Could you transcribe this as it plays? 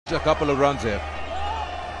a couple of runs here.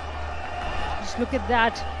 Just look at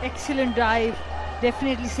that. Excellent dive.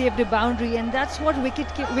 Definitely saved a boundary, and that's what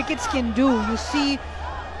wickets can do. You see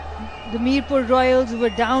the Mirpur Royals were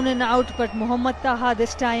down and out, but Mohammad Taha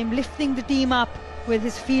this time lifting the team up with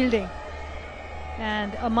his fielding.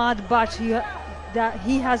 And Ahmad Butt, he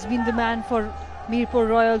has been the man for Mirpur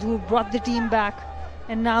Royals who brought the team back.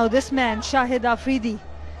 And now this man, Shahid Afridi,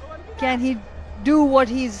 can he do what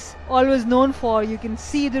he's always known for? You can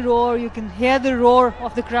see the roar, you can hear the roar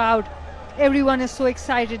of the crowd. Everyone is so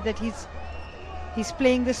excited that he's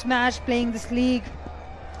playing this match, playing this league.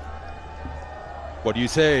 What do you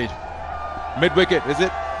say? Mid-wicket, is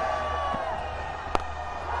it?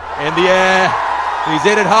 In the air, he's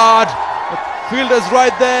hit it hard. The fielder's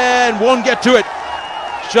right there and won't get to it.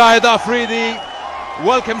 Shahid Afridi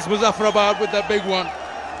welcomes Muzaffarabad with that big one.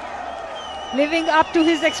 Living up to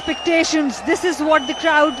his expectations. This is what the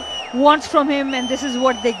crowd wants from him, and this is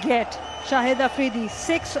what they get. Shahid Afridi,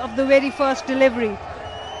 6 of the very first delivery.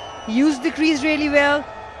 He used the crease really well,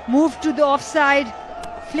 moved to the offside,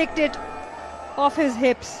 flicked it off his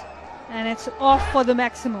hips, and it's off for the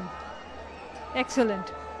maximum.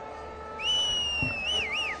 Excellent.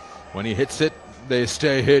 When he hits it, they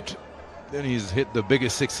stay hit. Then he's hit the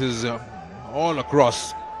biggest sixes all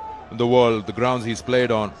across the world, the grounds he's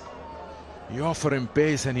played on. You offer him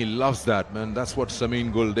pace and he loves that, man. That's what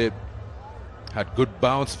Samin Gul did. Had good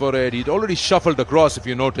bounce for it. He'd already shuffled across, if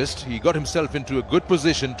you noticed. He got himself into a good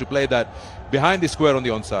position to play that behind the square on the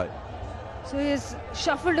onside. So he's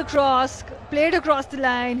shuffled across, played across the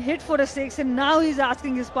line, hit for a 6, and now he's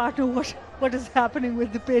asking his partner what is happening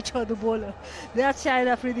with the pitch or the bowler. That's Shahid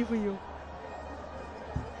Afridi for you.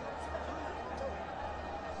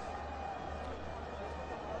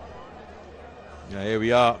 Yeah, here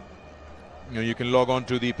we are. You can log on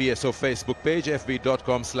to the PSO Facebook page,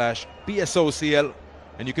 fb.com/PSOCL,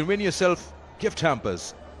 and you can win yourself gift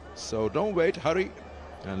hampers. So don't wait, hurry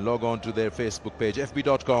and log on to their Facebook page,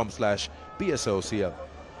 fb.com/PSOCL.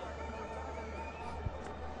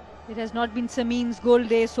 It has not been Samin's goal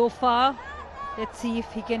day so far. Let's see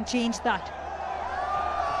if he can change that.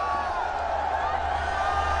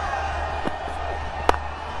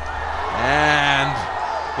 And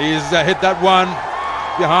he's hit that one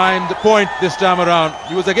behind the point this time around.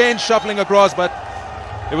 He was again shuffling across, but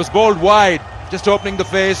it was bowled wide, just opening the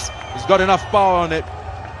face. He's got enough power on it.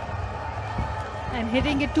 And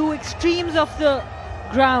hitting it to extremes of the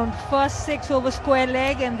ground. First 6 over square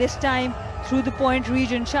leg, and this time through the point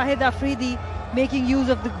region. Shahid Afridi making use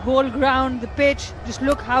of the goal ground, the pitch. Just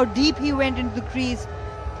look how deep he went into the crease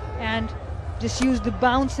and just used the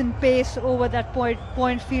bounce and pace over that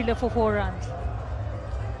point fielder for 4 runs.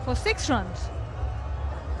 For 6 runs.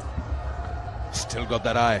 Still got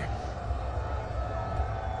that eye.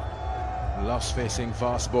 Loves facing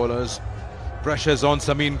fast bowlers. Pressure's on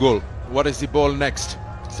Samin Gul. What is the ball next?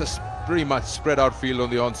 It's just pretty much spread out field on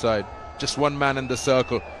the onside. Just one man in the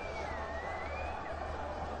circle.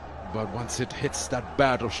 But once it hits that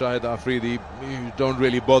bat of Shahid Afridi, you don't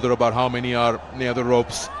really bother about how many are near the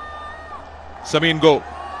ropes. Samin Gul.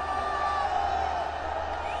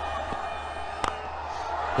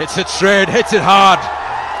 Hits it straight, hits it hard.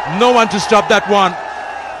 No one to stop that one.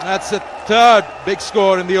 That's the 3rd big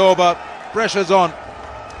score in the over. Pressure's on.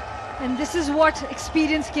 And this is what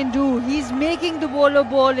experience can do. He's making the bowler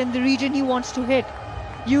bowl in the region he wants to hit.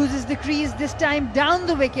 Uses the crease this time down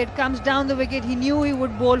the wicket, comes down the wicket. He knew he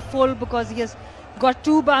would bowl full because he has got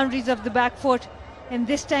 2 boundaries of the back foot. And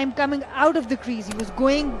this time coming out of the crease. He was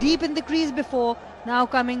going deep in the crease before, now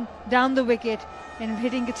coming down the wicket and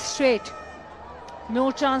hitting it straight.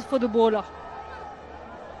 No chance for the bowler.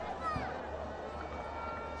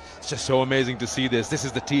 It's just so amazing to see this. This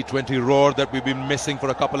is the T20 roar that we've been missing for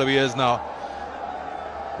a couple of years now.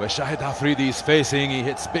 Where Shahid Afridi is facing, he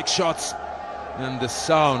hits big shots. And the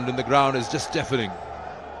sound in the ground is just deafening.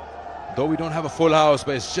 Though we don't have a full house,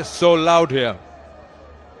 but it's just so loud here.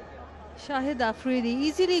 Shahid Afridi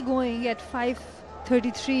easily going at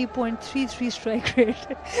 533.33 strike rate.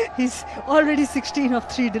 He's already 16 of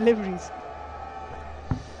 3 deliveries.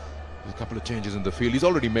 There's a couple of changes in the field. He's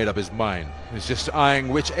already made up his mind. He's just eyeing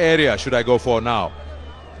which area should I go for now.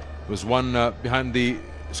 There was one behind the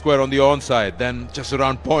square on the onside, then just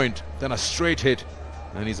around point, then a straight hit.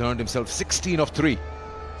 And he's earned himself 16 of 3.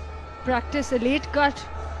 Practice a late cut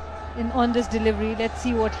on this delivery. Let's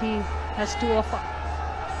see what he has to offer.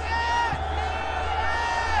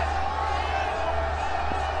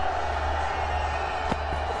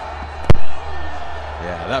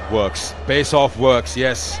 Yeah, that works. Pace off works,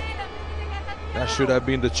 yes. That should have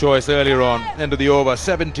been the choice earlier on. End of the over,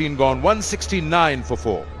 17 gone, 169 for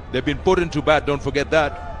 4. They've been put into bat, don't forget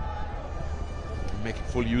that. making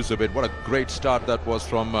full use of it. What a great start that was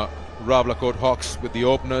from Rawalakot Hawks with the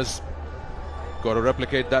openers. Got to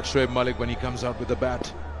replicate that, Shoaib Malik, when he comes out with the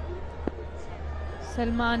bat.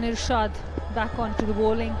 Salman Irshad back onto the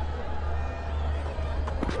bowling.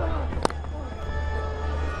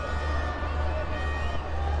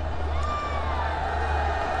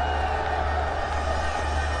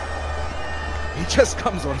 He just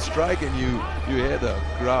comes on strike and you hear the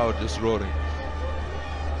crowd just roaring.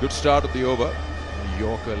 Good start of the over.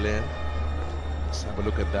 Yorker lane. Let's have a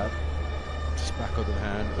look at that. Just back of the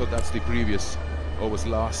hand. Oh, that's the previous over's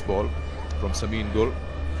last ball from Samin Gul.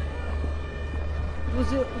 It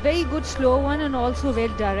was a very good slow one and also well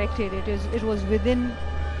directed. It was within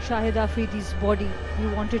Shahid Afridi's body. He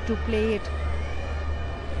wanted to play it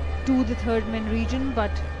to the third man region,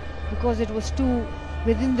 but because it was too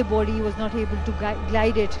within the body, he was not able to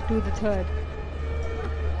glide it to the third.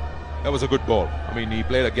 That was a good ball. I mean, he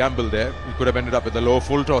played a gamble there. He could have ended up with a low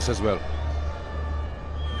full toss as well.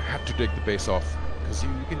 Had to take the pace off, because you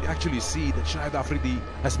can actually see that Shahid Afridi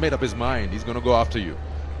has made up his mind. He's going to go after you.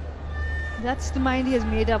 That's the mind he has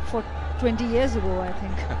made up for 20 years ago, I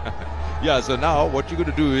think. Yeah, so now what you're going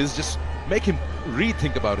to do is just make him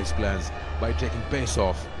rethink about his plans by taking pace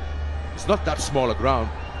off. It's not that small a ground.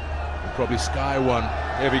 He'll probably sky one.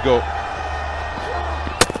 There we go.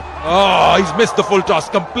 Oh, he's missed the full toss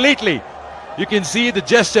completely. You can see the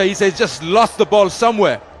gesture. He says just lost the ball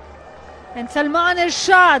somewhere. And Salman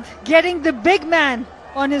Irshad getting the big man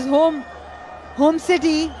on his home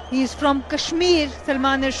city. He's from Kashmir,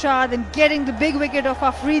 Salman Irshad, and getting the big wicket of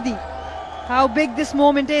Afridi. How big this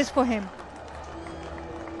moment is for him.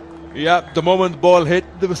 Yeah, the moment the ball hit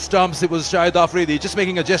the stumps, it was Shahid Afridi just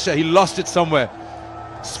making a gesture. He lost it somewhere.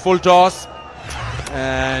 It's full toss,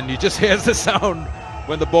 and he just hears the sound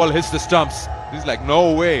when the ball hits the stumps. He's like,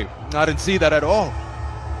 no way, I didn't see that at all.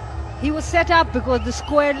 He was set up because the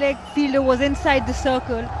square leg fielder was inside the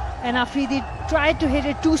circle, and Afridi tried to hit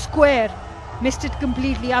it too square, missed it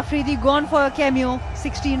completely. Afridi gone for a cameo,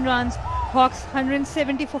 16 runs, Hawks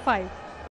 170 for 5.